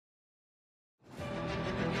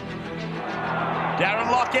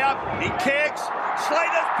Darren Locker, he kicks.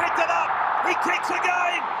 Slater's picked it up. He kicks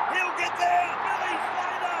again. He'll get there. Billy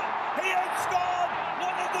Slater, he has scored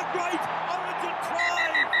one of the great Origin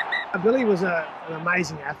tries. Billy was an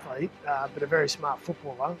amazing athlete, but a very smart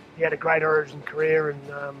footballer. He had a great Origin career, and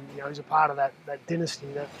he was a part of that dynasty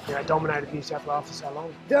that dominated New South Wales for so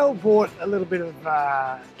long. Dell brought a little bit of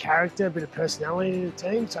character, a bit of personality to the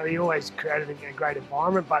team, so he always created a great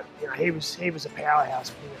environment. But he was a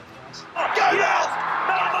powerhouse for us. Go Dell!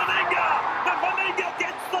 Meninga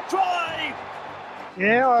gets the try.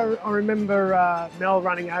 Yeah, I remember Mel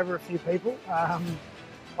running over a few people.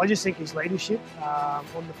 I just think his leadership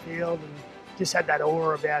on the field and just had that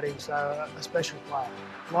aura about him, so a special player.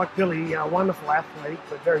 Like Billy, a wonderful athlete,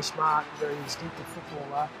 but very smart, very instinctive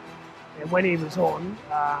footballer. And when he was on,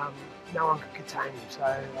 no one could contain him, so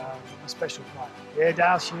a special player. Yeah,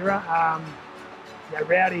 Dale Shearer,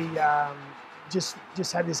 Rowdy just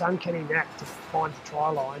had this uncanny knack to find the try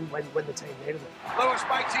line when the team needed it. Lewis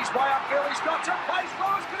makes his way uphill, he's got some pace.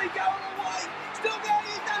 Lewis, can he go all the way? Still going,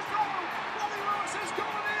 he does go. Lewis has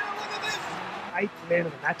gone in, and look at this. 8th man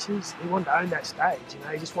of the matches. He wanted to own that stage.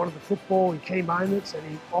 He just wanted the football in key moments, and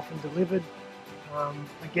he often delivered.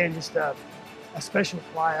 Again, just a special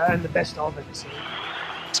player and the best I've ever seen.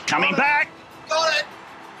 It's coming back. Got it.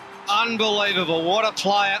 Unbelievable. What a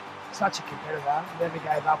player. Such a competitor. Never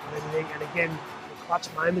gave up on anything. And again, the clutch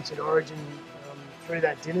moments in Origin through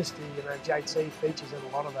that dynasty. JT features in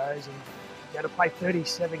a lot of those. And to play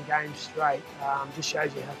 37 games straight just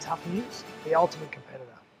shows you how tough he is. The ultimate competitor.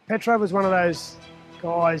 Petro was one of those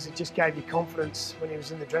guys that just gave you confidence when he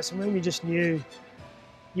was in the dressing room. You just knew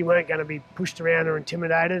you weren't going to be pushed around or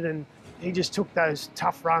intimidated, and he just took those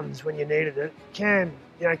tough runs when you needed it. Cam,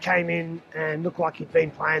 came in and looked like he'd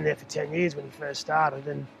been playing there for 10 years when he first started.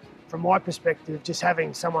 And from my perspective, just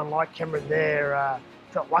having someone like Cameron there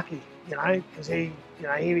felt lucky, because he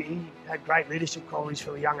had great leadership qualities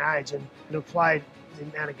from a young age, and to have played the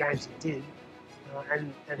amount of games he did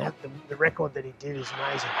and have the record that he did is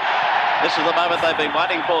amazing. This is the moment they've been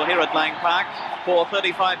waiting for here at Lang Park for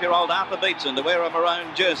 35-year-old Arthur Beetson to wear a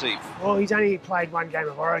maroon jersey. Well, he's only played one game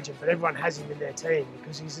of Origin, but everyone has him in their team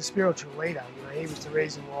because he's a spiritual leader. He was the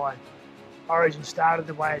reason why Origin started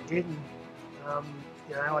the way it did, and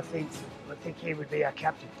I think he would be our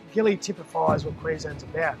captain. Gilly typifies what Queensland's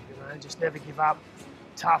about. Just never give up,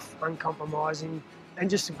 tough, uncompromising, and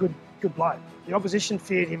just a good bloke. The opposition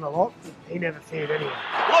feared him a lot. He never feared anyone.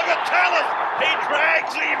 Look at Tallis. He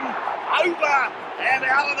drags him over and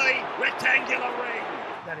out of the rectangular ring.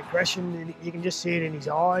 That aggression, you can just see it in his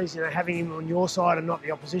eyes. Having him on your side and not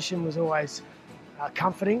the opposition was always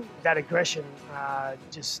comforting. That aggression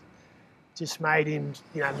just made him,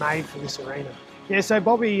 made for this arena. Yeah, so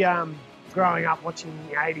Bobby, growing up watching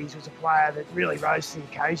the 80s, was a player that really rose to the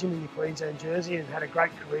occasion in the Queensland jersey and had a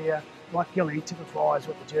great career. Like Gilly, he typifies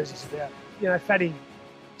what the jersey's about. Fatty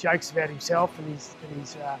jokes about himself and his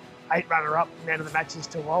 8 runner-up man of the matches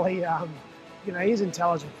to Wally. He's an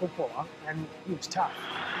intelligent footballer and he was tough.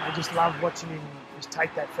 I just loved watching him just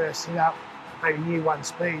take that first hit up. Maybe knew one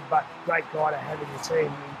speed, but great guy to have in the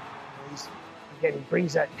team. He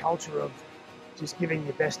brings that culture of just giving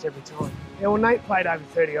your best every time. Yeah, well, Nate played over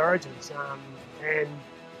 30 Origins, and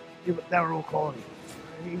they were all quality.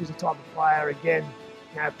 He was the type of player, again,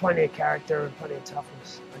 plenty of character and plenty of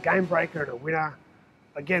toughness. A game breaker and a winner.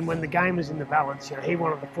 Again, when the game was in the balance, he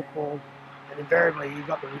wanted the football, and invariably he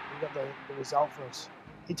got the result for us.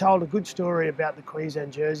 He told a good story about the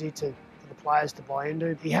Queensland jersey to the players to buy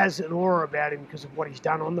into. He has an aura about him because of what he's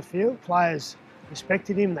done on the field. Players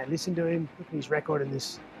respected him, they listened to him. Look at his record in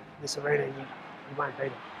this arena, you won't beat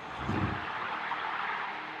him.